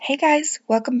Hey guys,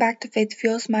 welcome back to Faith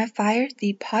Fuels My Fire,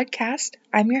 the podcast.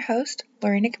 I'm your host,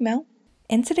 Lorena Camille.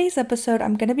 In today's episode,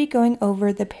 I'm going to be going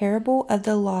over the parable of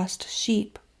the lost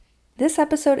sheep. This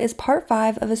episode is part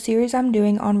 5 of a series I'm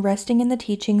doing on resting in the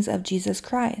teachings of Jesus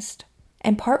Christ.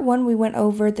 In part 1, we went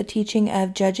over the teaching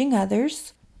of judging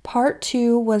others. Part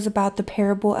 2 was about the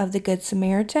parable of the Good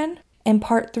Samaritan. In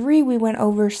part 3, we went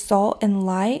over salt and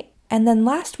light. And then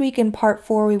last week in part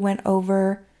 4, we went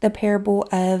over the parable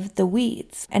of the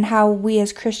weeds and how we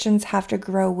as Christians have to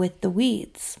grow with the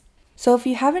weeds. So if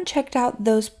you haven't checked out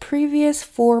those previous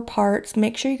 4 parts,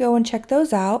 make sure you go and check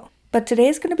those out. But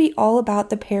today's going to be all about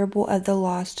the parable of the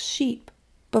lost sheep.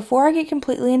 Before I get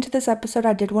completely into this episode,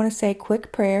 I did want to say a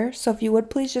quick prayer. So if you would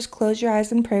please just close your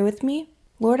eyes and pray with me.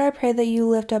 Lord, I pray that you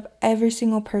lift up every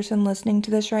single person listening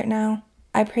to this right now.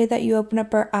 I pray that you open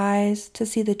up our eyes to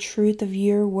see the truth of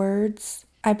your words.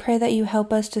 I pray that you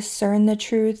help us discern the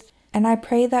truth, and I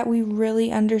pray that we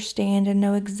really understand and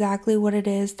know exactly what it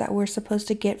is that we're supposed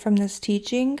to get from this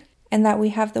teaching, and that we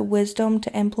have the wisdom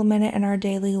to implement it in our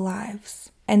daily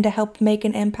lives, and to help make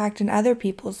an impact in other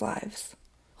people's lives.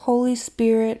 Holy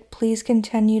Spirit, please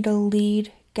continue to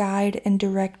lead, guide, and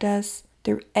direct us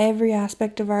through every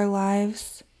aspect of our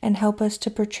lives, and help us to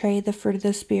portray the fruit of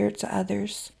the Spirit to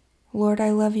others. Lord,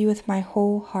 I love you with my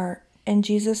whole heart. In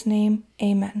Jesus' name,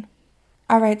 amen.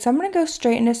 Alright, so I'm going to go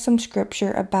straight into some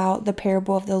scripture about the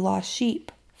parable of the lost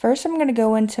sheep. First, I'm going to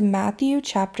go into Matthew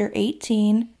chapter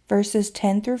 18, verses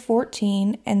 10 through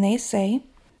 14, and they say,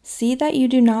 "See that you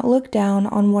do not look down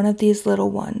on one of these little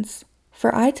ones,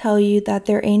 for I tell you that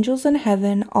their angels in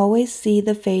heaven always see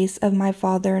the face of my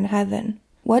Father in heaven.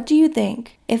 What do you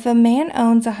think? If a man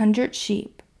owns 100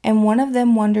 sheep, and one of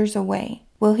them wanders away,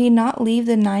 will he not leave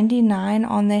the 99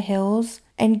 on the hills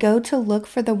and go to look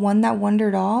for the one that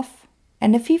wandered off?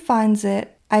 And if he finds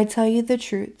it, I tell you the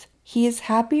truth, he is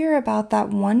happier about that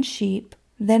one sheep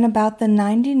than about the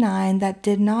 99 that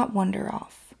did not wander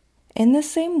off. In the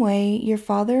same way, your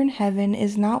Father in heaven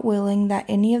is not willing that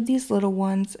any of these little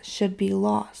ones should be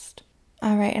lost."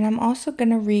 Alright, and I'm also going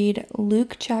to read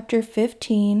Luke chapter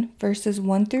 15, verses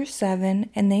 1 through 7,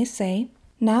 and they say,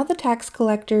 "Now the tax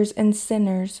collectors and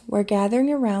sinners were gathering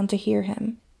around to hear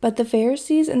him, but the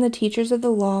Pharisees and the teachers of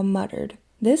the law muttered,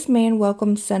 'This man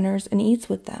welcomes sinners and eats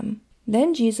with them.'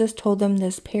 Then Jesus told them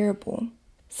this parable.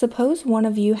 Suppose one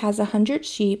of you has 100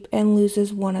 sheep and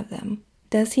loses one of them.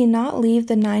 Does he not leave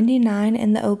the 99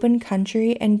 in the open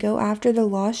country and go after the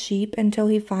lost sheep until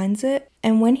he finds it?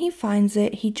 And when he finds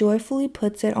it, he joyfully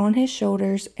puts it on his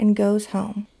shoulders and goes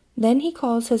home. Then he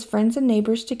calls his friends and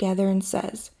neighbors together and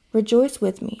says, 'Rejoice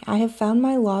with me, I have found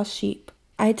my lost sheep.'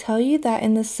 I tell you that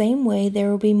in the same way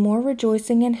there will be more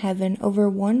rejoicing in heaven over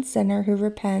one sinner who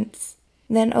repents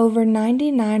than over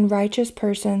 99 righteous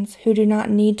persons who do not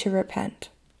need to repent."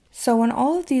 So in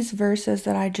all of these verses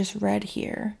that I just read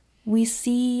here, we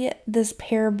see this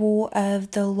parable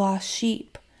of the lost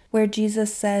sheep, where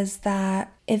Jesus says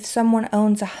that if someone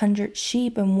owns 100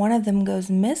 sheep and one of them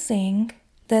goes missing,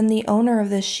 then the owner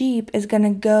of the sheep is going to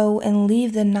go and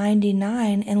leave the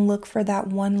 99 and look for that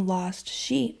one lost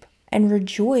sheep and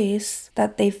rejoice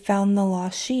that they found the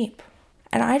lost sheep.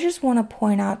 And I just want to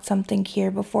point out something here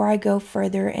before I go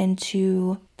further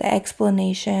into the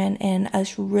explanation and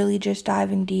us really just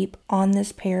diving deep on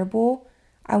this parable.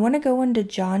 I want to go into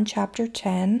John chapter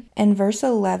 10 and verse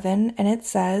 11, and it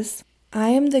says,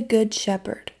 "I am the good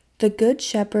shepherd. The good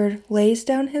shepherd lays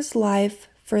down his life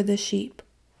for the sheep."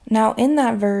 Now in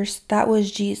that verse, that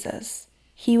was Jesus.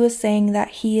 He was saying that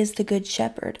he is the good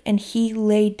shepherd and he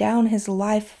laid down his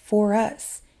life for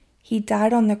us. He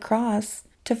died on the cross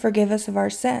to forgive us of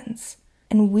our sins,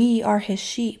 and we are his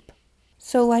sheep.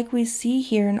 So like we see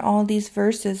here in all these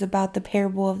verses about the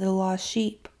parable of the lost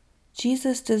sheep,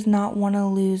 Jesus does not want to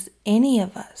lose any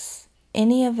of us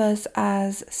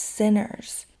as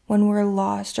sinners. When we're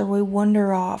lost or we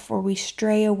wander off or we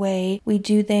stray away, we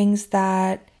do things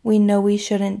that we know we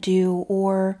shouldn't do,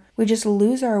 or we just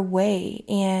lose our way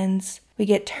and we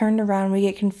get turned around, we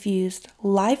get confused,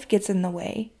 life gets in the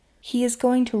way. He is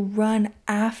going to run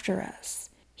after us.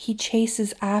 He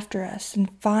chases after us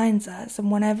and finds us,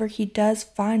 and whenever he does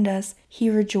find us, he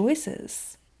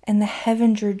rejoices, and the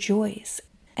heavens rejoice,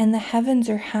 and the heavens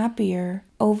are happier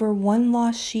over one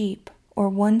lost sheep or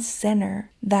one sinner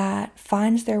that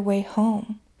finds their way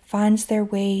home, finds their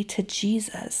way to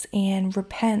Jesus and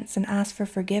repents and asks for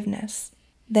forgiveness,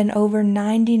 than over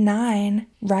 99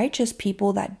 righteous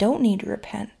people that don't need to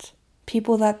repent.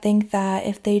 People that think that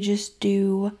if they just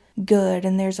do good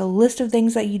and there's a list of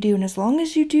things that you do, and as long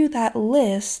as you do that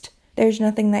list, there's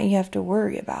nothing that you have to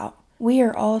worry about. We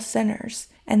are all sinners,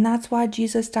 and that's why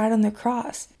Jesus died on the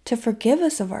cross, to forgive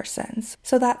us of our sins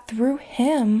so that through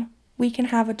him we can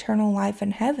have eternal life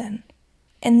in heaven.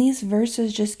 And these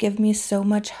verses just give me so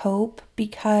much hope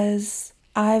because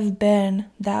I've been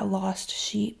that lost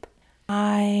sheep.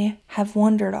 I have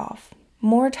wandered off.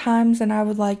 More times than I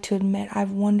would like to admit,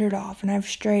 I've wandered off and I've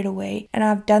strayed away and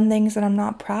I've done things that I'm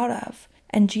not proud of.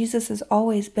 And Jesus has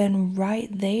always been right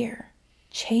there,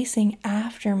 chasing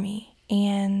after me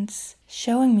and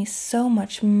showing me so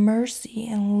much mercy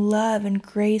and love and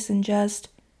grace and just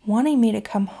wanting me to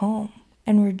come home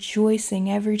and rejoicing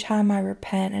every time I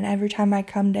repent and every time I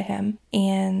come to him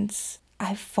and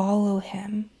I follow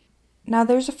him. Now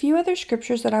there's a few other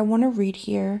scriptures that I want to read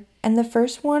here, and the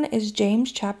first one is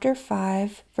James chapter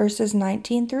 5 verses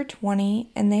 19 through 20,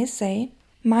 and they say,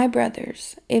 "My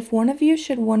brothers, if one of you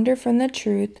should wander from the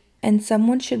truth and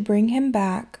someone should bring him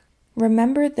back,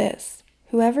 remember this,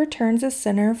 whoever turns a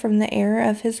sinner from the error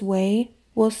of his way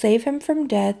will save him from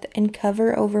death and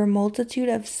cover over a multitude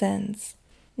of sins."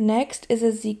 Next is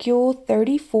Ezekiel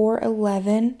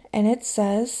 34:11, and it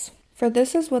says, "For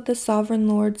this is what the sovereign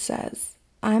Lord says,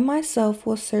 I myself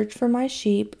will search for my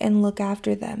sheep and look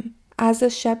after them. As a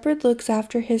shepherd looks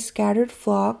after his scattered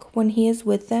flock when he is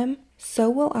with them, so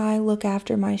will I look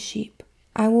after my sheep.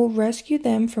 I will rescue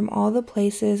them from all the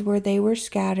places where they were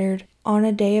scattered on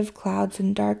a day of clouds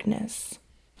and darkness."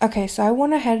 Okay, so I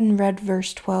went ahead and read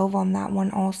verse 12 on that one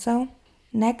also.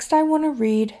 Next, I want to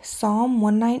read Psalm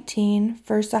 119,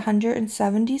 verse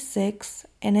 176,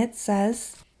 and it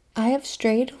says, "I have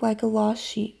strayed like a lost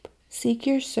sheep. Seek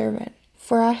your servant,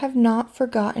 for I have not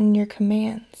forgotten your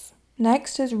commands."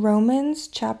 Next is Romans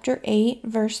chapter 8,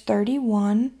 verse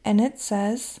 31, and it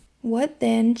says, "What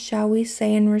then shall we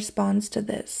say in response to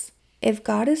this? If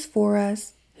God is for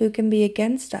us, who can be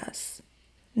against us?"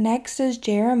 Next is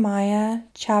Jeremiah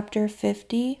chapter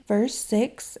 50, verse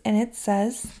 6, and it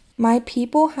says, "My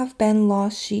people have been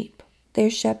lost sheep. Their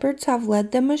shepherds have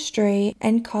led them astray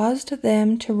and caused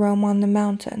them to roam on the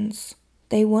mountains.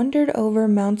 They wandered over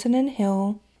mountain and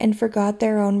hill and forgot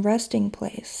their own resting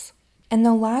place." And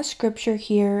the last scripture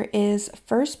here is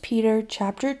 1 Peter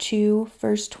chapter 2,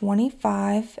 verse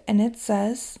 25, and it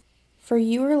says, "For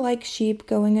you were like sheep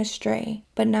going astray,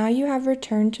 but now you have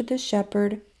returned to the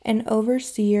shepherd and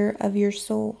overseer of your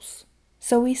souls."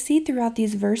 So we see throughout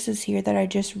these verses here that I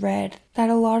just read that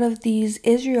a lot of these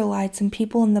Israelites and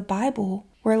people in the Bible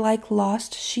were like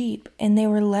lost sheep and they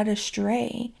were led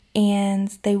astray and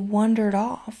they wandered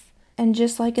off. And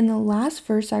just like in the last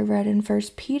verse I read in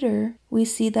 1 Peter, we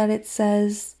see that it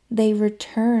says they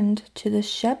returned to the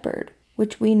shepherd,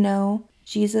 which we know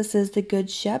Jesus is the good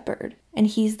shepherd and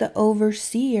he's the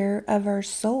overseer of our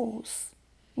souls.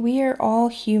 We are all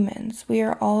humans, we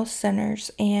are all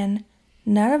sinners, and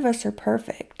none of us are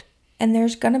perfect. And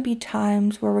there's going to be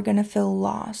times where we're going to feel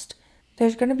lost.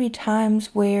 There's going to be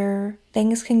times where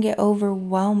things can get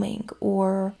overwhelming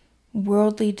or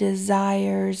worldly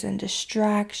desires and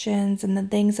distractions and the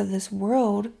things of this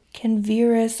world can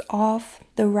veer us off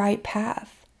the right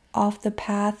path, off the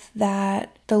path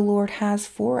that the Lord has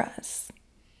for us.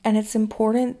 And it's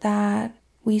important that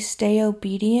we stay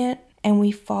obedient and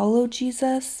we follow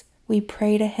Jesus. We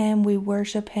pray to him, we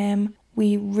worship him,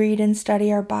 we read and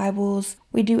study our Bibles.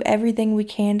 We do everything we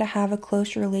can to have a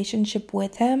close relationship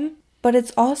with him. But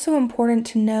it's also important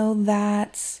to know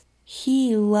that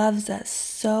he loves us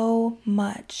so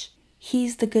much.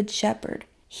 He's the good shepherd.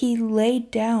 He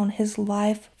laid down his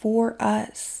life for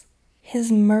us.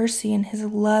 His mercy and his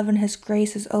love and his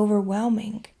grace is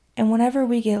overwhelming. And whenever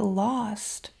we get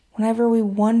lost, whenever we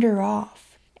wander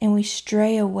off and we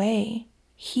stray away,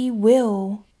 he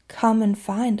will come and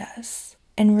find us.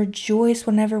 And rejoice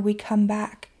whenever we come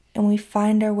back and we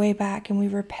find our way back and we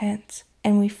repent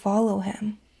and we follow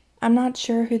him. I'm not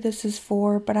sure who this is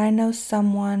for, but I know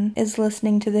someone is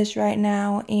listening to this right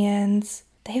now and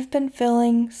they've been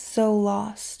feeling so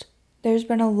lost. There's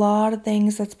been a lot of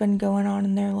things that's been going on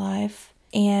in their life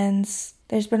and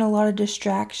there's been a lot of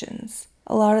distractions,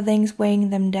 a lot of things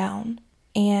weighing them down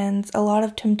and a lot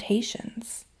of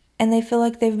temptations. And they feel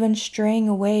like they've been straying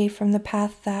away from the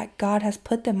path that God has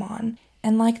put them on.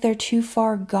 And like they're too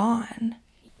far gone.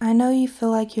 I know you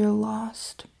feel like you're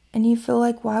lost. And you feel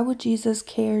like, why would Jesus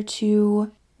care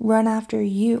to run after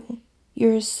you?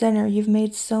 You're a sinner. You've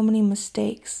made so many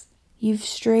mistakes. You've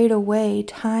strayed away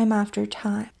time after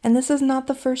time. And this is not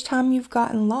the first time you've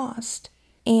gotten lost.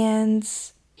 And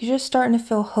you're just starting to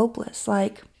feel hopeless.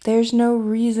 Like, there's no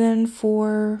reason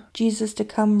for Jesus to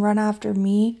come run after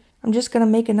me. I'm just going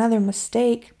to make another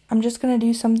mistake. I'm just going to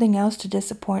do something else to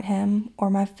disappoint him or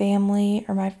my family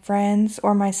or my friends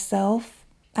or myself.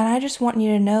 And I just want you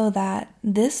to know that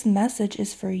this message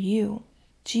is for you.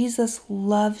 Jesus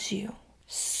loves you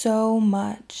so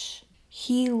much.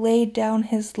 He laid down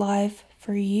his life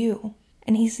for you,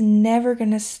 and he's never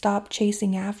going to stop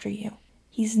chasing after you.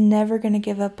 He's never going to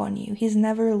give up on you. He's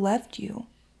never left you,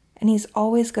 and he's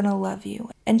always going to love you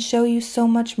and show you so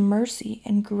much mercy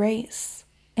and grace.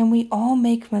 And we all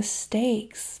make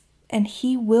mistakes, and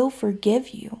he will forgive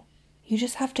you. You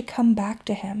just have to come back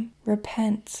to him,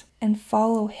 repent, and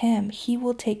follow him. He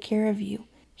will take care of you.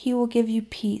 He will give you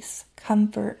peace,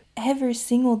 comfort, every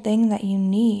single thing that you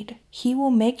need. He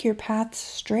will make your path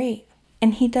straight.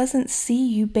 And he doesn't see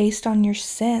you based on your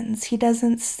sins. He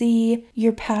doesn't see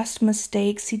your past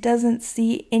mistakes. He doesn't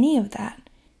see any of that.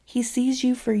 He sees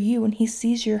you for you, and he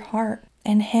sees your heart.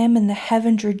 And him and the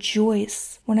heavens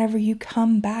rejoice whenever you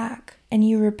come back and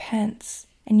you repent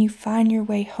and you find your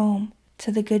way home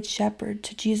to the Good Shepherd,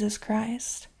 to Jesus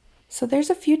Christ. So there's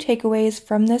a few takeaways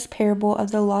from this parable of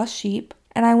the lost sheep,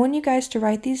 and I want you guys to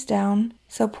write these down.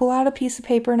 So pull out a piece of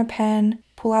paper and a pen,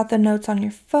 pull out the notes on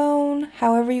your phone,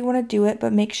 however you want to do it,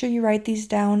 but make sure you write these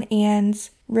down and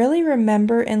really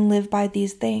remember and live by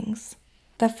these things.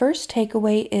 The first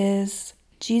takeaway is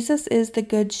Jesus is the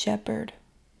Good Shepherd.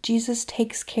 Jesus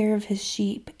takes care of his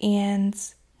sheep, and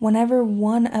whenever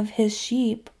one of his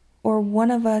sheep or one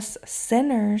of us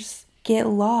sinners get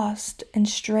lost and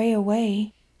stray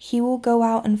away, he will go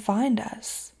out and find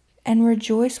us and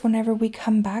rejoice whenever we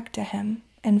come back to him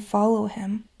and follow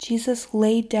him. Jesus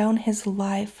laid down his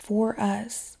life for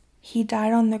us. He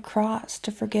died on the cross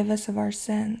to forgive us of our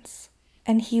sins,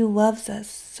 and he loves us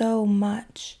so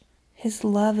much. His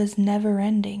love is never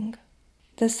ending.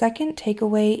 The second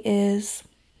takeaway is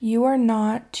you are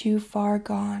not too far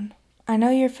gone. I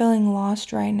know you're feeling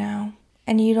lost right now,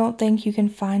 and you don't think you can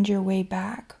find your way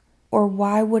back, or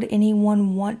why would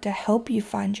anyone want to help you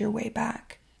find your way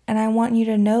back? And I want you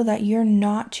to know that you're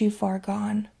not too far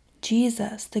gone.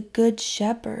 Jesus, the Good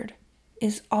Shepherd,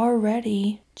 is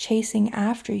already chasing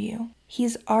after you.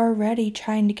 He's already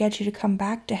trying to get you to come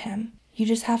back to him. You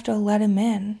just have to let him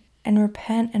in and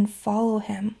repent and follow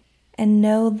him, and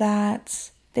know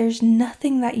that there's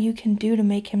nothing that you can do to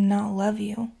make him not love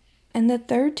you. And the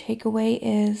third takeaway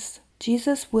is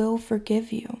Jesus will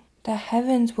forgive you. The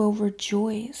heavens will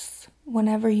rejoice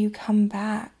whenever you come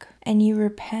back and you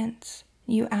repent.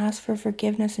 You ask for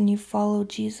forgiveness and you follow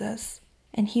Jesus,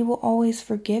 and he will always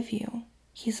forgive you.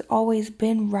 He's always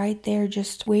been right there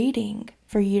just waiting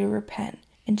for you to repent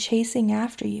and chasing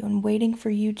after you and waiting for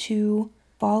you to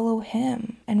follow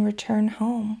him and return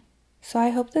home. So I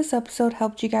hope this episode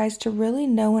helped you guys to really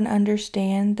know and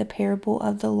understand the parable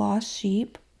of the lost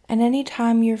sheep. And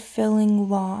anytime you're feeling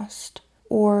lost,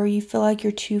 or you feel like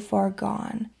you're too far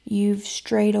gone, you've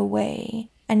strayed away,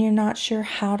 and you're not sure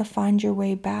how to find your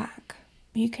way back,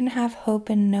 you can have hope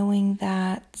in knowing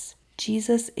that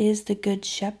Jesus is the Good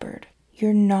Shepherd.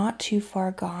 You're not too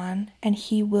far gone, and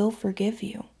he will forgive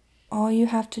you. All you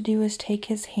have to do is take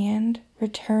his hand,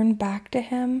 return back to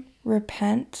him,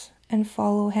 repent, and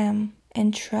follow him,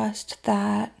 and trust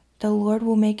that the Lord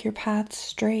will make your path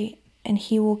straight, and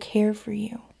he will care for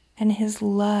you, and his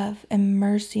love and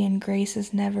mercy and grace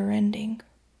is never ending.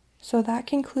 So that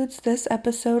concludes this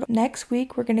episode. Next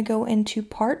week, we're going to go into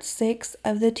part 6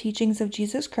 of the teachings of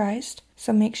Jesus Christ.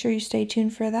 So make sure you stay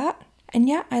tuned for that. And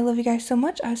yeah, I love you guys so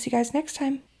much. I'll see you guys next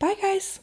time. Bye, guys.